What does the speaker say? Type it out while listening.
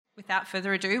without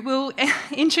further ado, we'll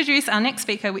introduce our next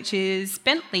speaker, which is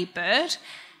Bentley Bird.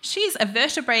 She's a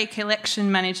Vertebrate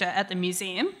Collection Manager at the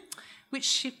museum,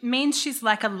 which means she's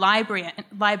like a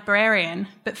librarian,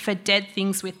 but for dead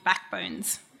things with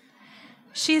backbones.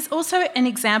 She is also an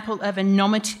example of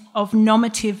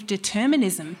nominative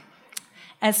determinism,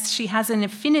 as she has an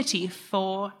affinity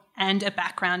for and a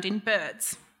background in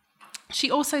birds.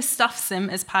 She also stuffs them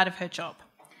as part of her job.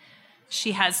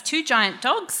 She has 2 giant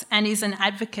dogs and is an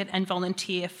advocate and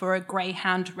volunteer for a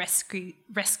Greyhound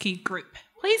Rescue group.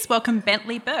 Please welcome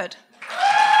Bentley Bird.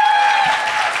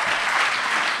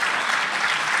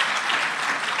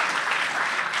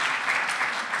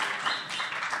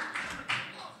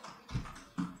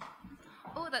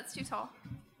 Oh, that's too tall.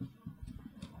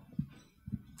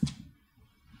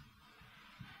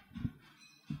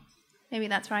 Maybe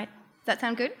that's right. Does that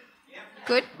sound good? Yeah.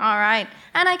 Good? All right.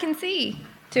 And I can see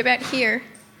to about here.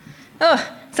 So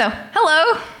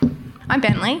hello. I'm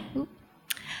Bentley.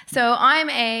 So I'm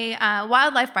a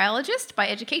wildlife biologist by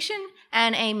education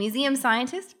and a museum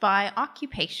scientist by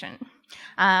occupation.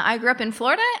 I grew up in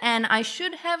Florida, and I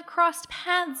should have crossed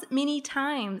paths many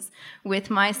times with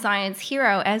my science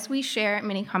hero, as we share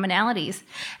many commonalities.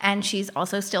 And she's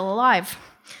also still alive,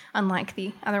 unlike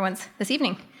the other ones this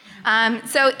evening.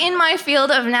 So in my field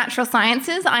of natural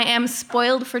sciences, I am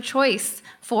spoiled for choice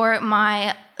for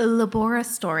my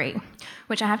laboratory,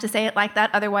 which I have to say it like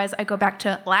that, otherwise I go back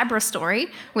to laboratory,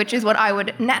 which is what I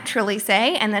would naturally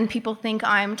say, and then people think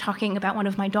I'm talking about one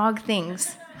of my dog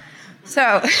things.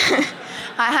 So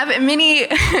I have many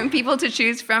people to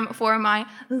choose from for my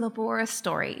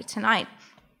laboratory tonight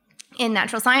in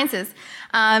natural sciences,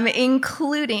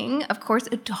 including, of course,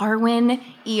 Darwin,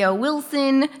 E.O.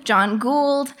 Wilson, John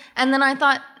Gould, and then I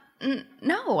thought,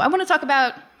 no, I want to talk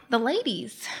about the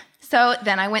ladies. So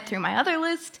then I went through my other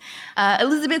list,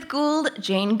 Elizabeth Gould,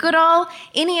 Jane Goodall,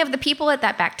 any of the people at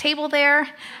that back table there,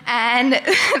 and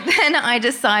then I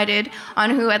decided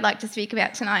on who I'd like to speak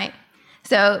about tonight.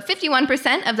 So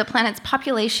 51% of the planet's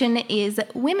population is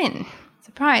women.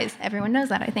 Surprise, everyone knows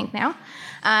that, I think, now.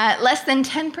 Less than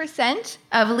 10%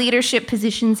 of leadership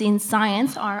positions in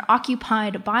science are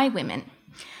occupied by women.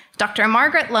 Dr.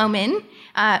 Margaret Lowman,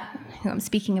 who I'm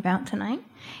speaking about tonight,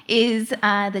 is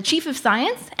the Chief of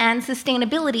Science and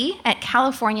Sustainability at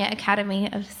California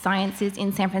Academy of Sciences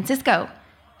in San Francisco.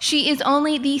 She is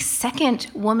only the second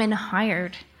woman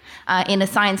hired in a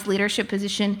science leadership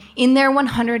position in their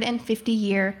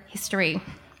 150-year history.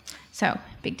 So,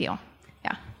 big deal.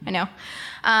 Yeah, I know.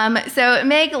 So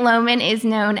Meg Lowman is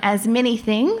known as many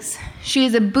things. She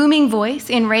is a booming voice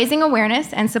in raising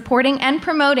awareness and supporting and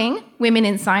promoting women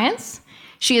in science.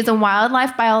 She is a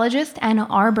wildlife biologist and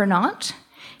arbornaut.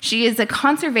 She is a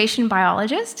conservation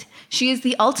biologist. She is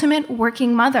the ultimate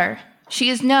working mother. She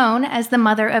is known as the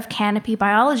mother of canopy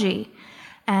biology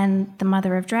and the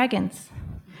mother of dragons.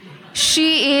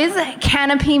 She is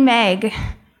Canopy Meg.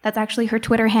 That's actually her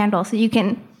Twitter handle, so you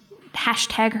can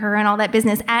hashtag her and all that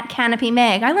business at Canopy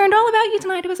Meg. I learned all about you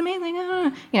tonight. It was amazing.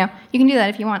 You can do that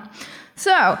if you want.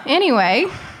 So, anyway,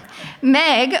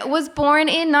 Meg was born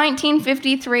in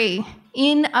 1953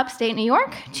 in upstate New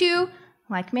York to,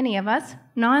 like many of us,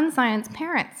 non-science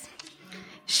parents.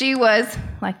 She was,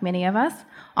 like many of us,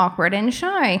 awkward and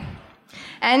shy.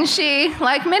 And she,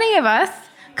 like many of us,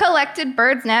 collected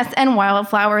birds' nests and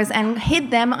wildflowers and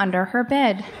hid them under her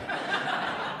bed.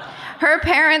 Her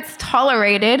parents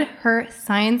tolerated her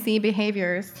sciencey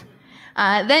behaviors.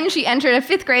 Then she entered a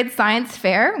 5th grade science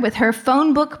fair with her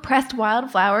phone book pressed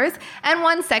wildflowers and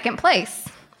won 2nd place.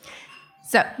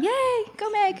 So, yay, go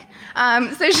Meg.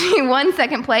 So she won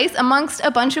 2nd place amongst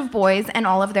a bunch of boys and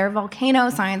all of their volcano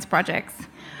science projects.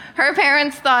 Her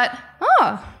parents thought,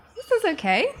 oh, this is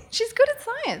okay. She's good at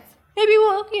science. Maybe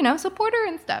we'll, support her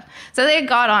and stuff. So they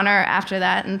got on her after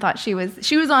that and thought she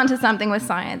was onto something with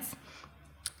science.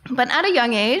 But at a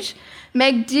young age,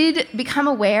 Meg did become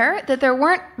aware that there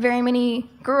weren't very many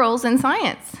girls in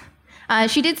science.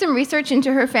 She did some research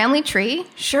into her family tree,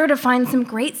 sure to find some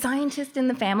great scientists in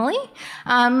the family.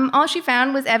 All she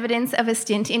found was evidence of a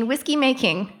stint in whiskey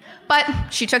making. But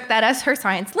she took that as her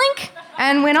science link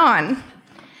and went on.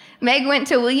 Meg went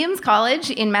to Williams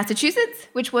College in Massachusetts,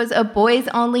 which was a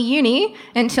boys-only uni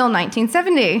until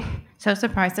 1970. So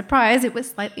surprise, surprise, it was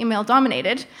slightly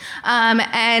male-dominated.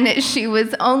 And she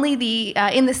was only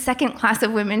in the 2nd class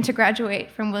of women to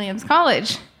graduate from Williams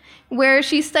College, where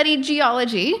she studied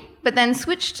geology, but then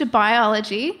switched to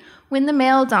biology when the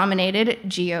male-dominated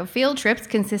geo field trips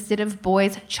consisted of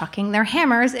boys chucking their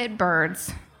hammers at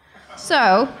birds.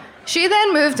 So she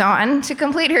then moved on to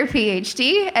complete her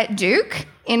PhD at Duke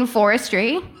in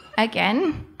forestry,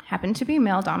 again, happened to be a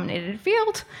male-dominated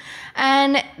field.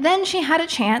 And then she had a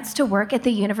chance to work at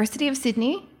the University of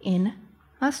Sydney in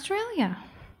Australia.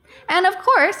 And of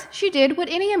course, she did what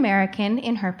any American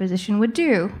in her position would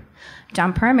do: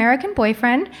 dump her American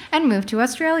boyfriend and move to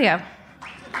Australia.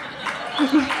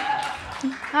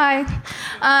 Hi.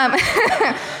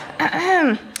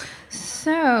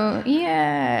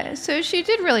 So she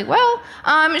did really well.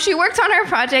 She worked on her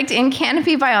project in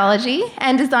canopy biology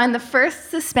and designed the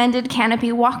first suspended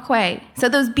canopy walkway. So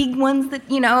those big ones that,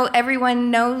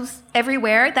 everyone knows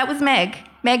everywhere, that was Meg.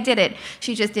 Meg did it.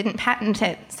 She just didn't patent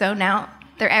it. So now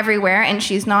they're everywhere and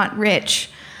she's not rich.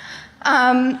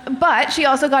 But she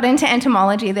also got into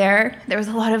entomology there. There was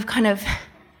a lot of kind of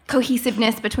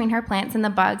cohesiveness between her plants and the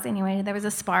bugs. Anyway, there was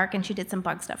a spark, and she did some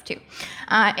bug stuff too.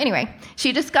 Anyway,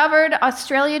 she discovered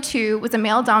Australia too was a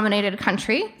male-dominated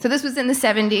country. So this was in the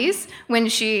 70s when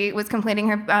she was completing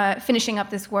her, finishing up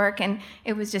this work, and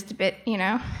it was just a bit,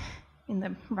 in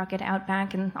the rugged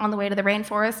outback and on the way to the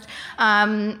rainforest.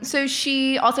 So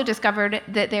she also discovered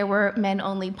that there were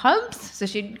men-only pubs. So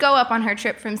she'd go up on her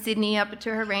trip from Sydney up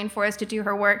to her rainforest to do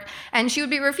her work, and she would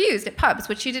be refused at pubs,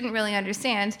 which she didn't really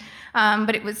understand,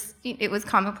 but it was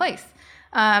commonplace.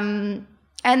 And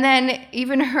then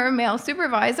even her male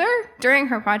supervisor during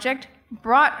her project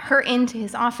brought her into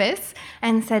his office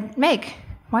and said, "Meg,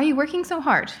 why are you working so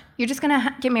hard? You're just going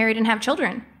to get married and have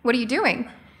children. What are you doing?"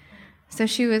 So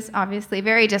she was obviously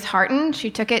very disheartened. She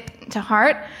took it to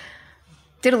heart,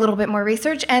 did a little bit more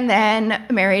research, and then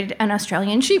married an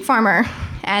Australian sheep farmer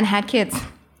and had kids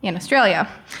in Australia.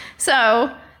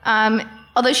 So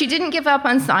although she didn't give up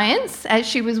on science, as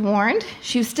she was warned,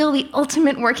 she was still the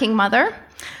ultimate working mother.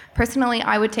 Personally,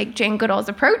 I would take Jane Goodall's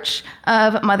approach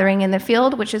of mothering in the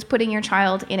field, which is putting your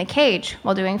child in a cage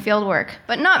while doing field work.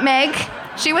 But not Meg.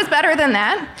 She was better than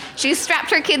that. She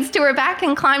strapped her kids to her back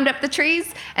and climbed up the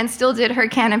trees and still did her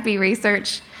canopy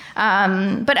research.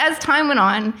 But as time went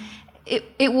on,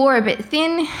 it wore a bit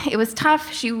thin. It was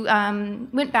tough. She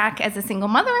went back as a single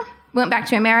mother, went back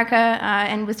to America,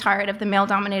 and was tired of the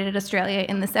male-dominated Australia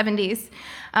in the 70s.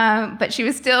 But she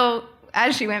was still,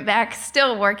 as she went back,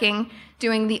 still working,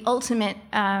 doing the ultimate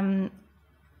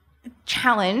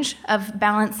challenge of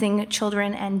balancing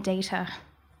children and data.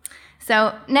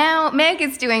 So now Meg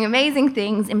is doing amazing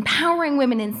things, empowering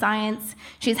women in science.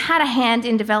 She's had a hand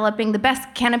in developing the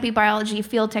best canopy biology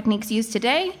field techniques used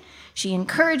today. She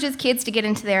encourages kids to get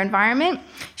into their environment.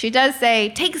 She does say,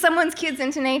 take someone's kids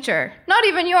into nature. Not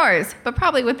even yours, but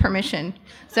probably with permission.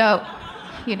 So,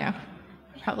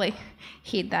 probably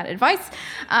heed that advice.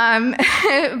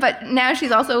 But now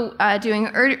she's also doing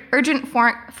urgent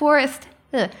forest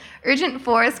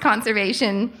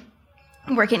conservation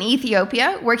work in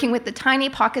Ethiopia, working with the tiny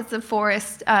pockets of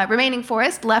remaining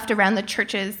forest left around the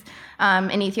churches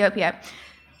in Ethiopia.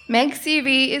 Meg's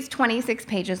CV is 26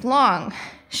 pages long.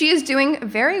 She is doing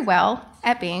very well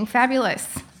at being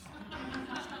fabulous.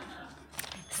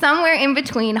 Somewhere in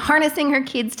between harnessing her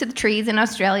kids to the trees in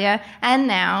Australia and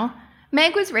now,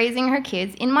 Meg was raising her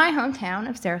kids in my hometown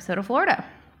of Sarasota, Florida,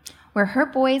 where her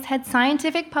boys had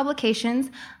scientific publications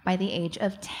by the age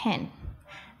of 10.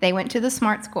 They went to the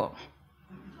smart school.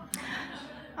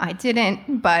 I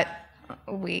didn't, but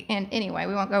anyway,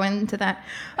 we won't go into that.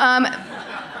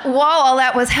 While all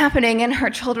that was happening and her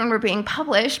children were being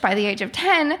published by the age of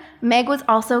 10, Meg was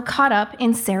also caught up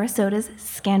in Sarasota's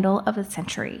scandal of the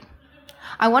century.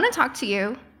 I want to talk to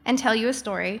you and tell you a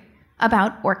story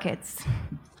about orchids.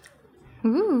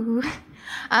 Ooh.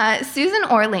 Susan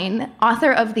Orlean,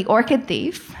 author of The Orchid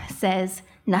Thief, says,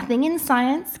 "Nothing in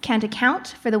science can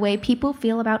account for the way people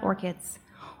feel about orchids.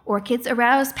 Orchids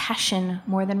arouse passion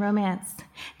more than romance.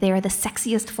 They are the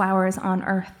sexiest flowers on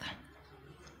earth."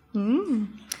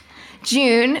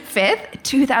 June 5th,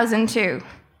 2002.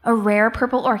 A rare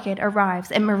purple orchid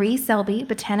arrives at Marie Selby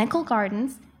Botanical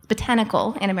Gardens.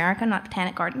 Botanical in America, not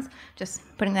Botanic Gardens. Just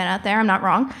putting that out there, I'm not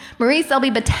wrong. Marie Selby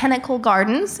Botanical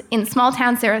Gardens in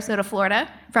small-town Sarasota, Florida,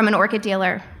 from an orchid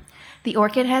dealer. The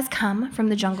orchid has come from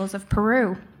the jungles of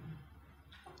Peru.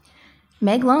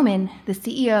 Meg Lowman, the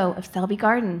CEO of Selby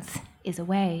Gardens, is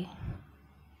away.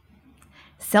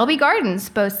 Selby Gardens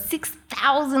boasts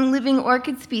 6,000 living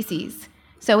orchid species,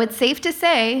 so it's safe to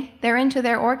say they're into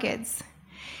their orchids.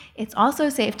 It's also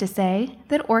safe to say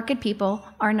that orchid people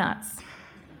are nuts.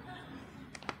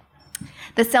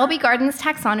 The Selby Gardens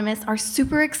taxonomists are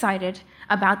super excited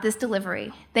about this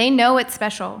delivery. They know it's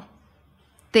special.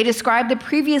 They describe the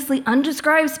previously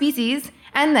undescribed species,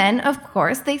 and then, of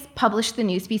course, they publish the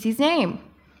new species name.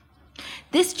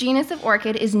 This genus of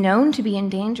orchid is known to be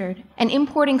endangered, and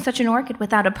importing such an orchid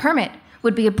without a permit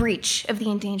would be a breach of the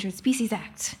Endangered Species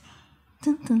Act.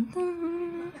 Dun, dun,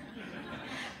 dun.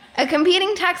 A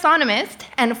competing taxonomist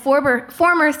and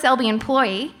former Selby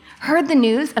employee heard the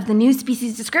news of the new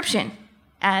species description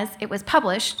as it was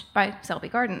published by Selby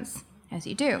Gardens, as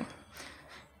you do.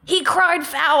 He cried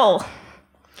foul.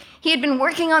 He had been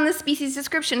working on the species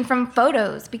description from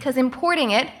photos because importing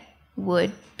it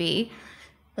would be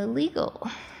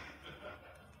illegal.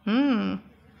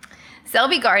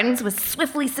 Selby Gardens was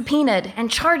swiftly subpoenaed, and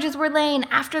charges were laid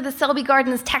after the Selby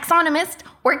Gardens taxonomist,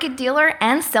 orchid dealer,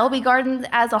 and Selby Gardens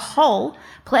as a whole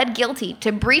pled guilty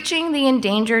to breaching the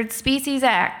Endangered Species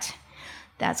Act.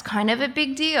 That's kind of a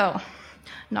big deal.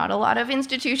 Not a lot of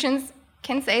institutions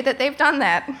can say that they've done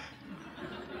that.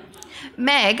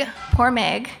 Meg, poor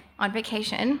Meg, on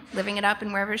vacation, living it up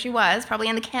in wherever she was, probably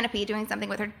in the canopy doing something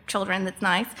with her children that's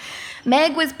nice.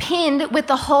 Meg was pinned with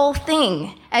the whole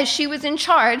thing. As she was in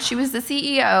charge, she was the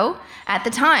CEO at the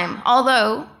time,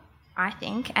 although I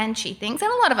think, and she thinks,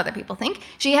 and a lot of other people think,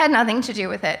 she had nothing to do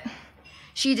with it.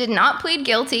 She did not plead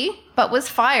guilty, but was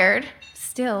fired,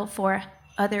 still for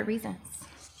other reasons.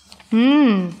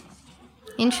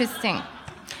 Interesting.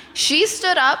 She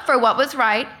stood up for what was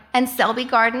right, and Selby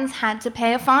Gardens had to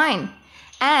pay a fine.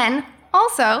 And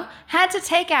also had to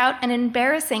take out an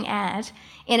embarrassing ad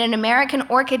in an American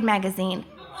orchid magazine,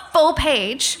 full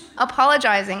page,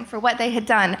 apologizing for what they had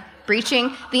done,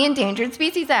 breaching the Endangered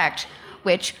Species Act,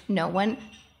 which no one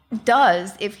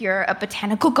does if you're a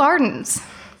botanical gardens.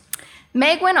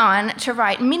 Meg went on to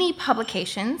write many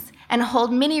publications and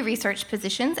hold many research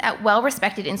positions at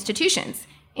well-respected institutions,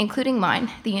 including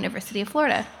mine, the University of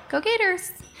Florida. Go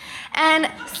Gators! And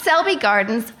Selby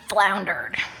Gardens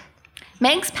floundered.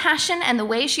 Meg's passion and the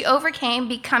way she overcame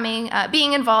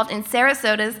being involved in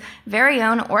Sarasota's very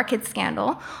own orchid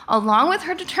scandal, along with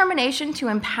her determination to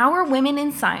empower women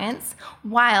in science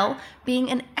while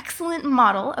being an excellent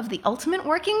model of the ultimate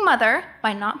working mother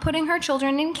by not putting her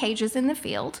children in cages in the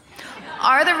field,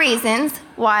 are the reasons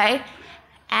why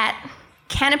at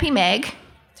Canopy Meg,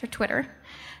 it's her Twitter,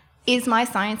 is my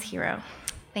science hero.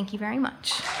 Thank you very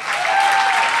much.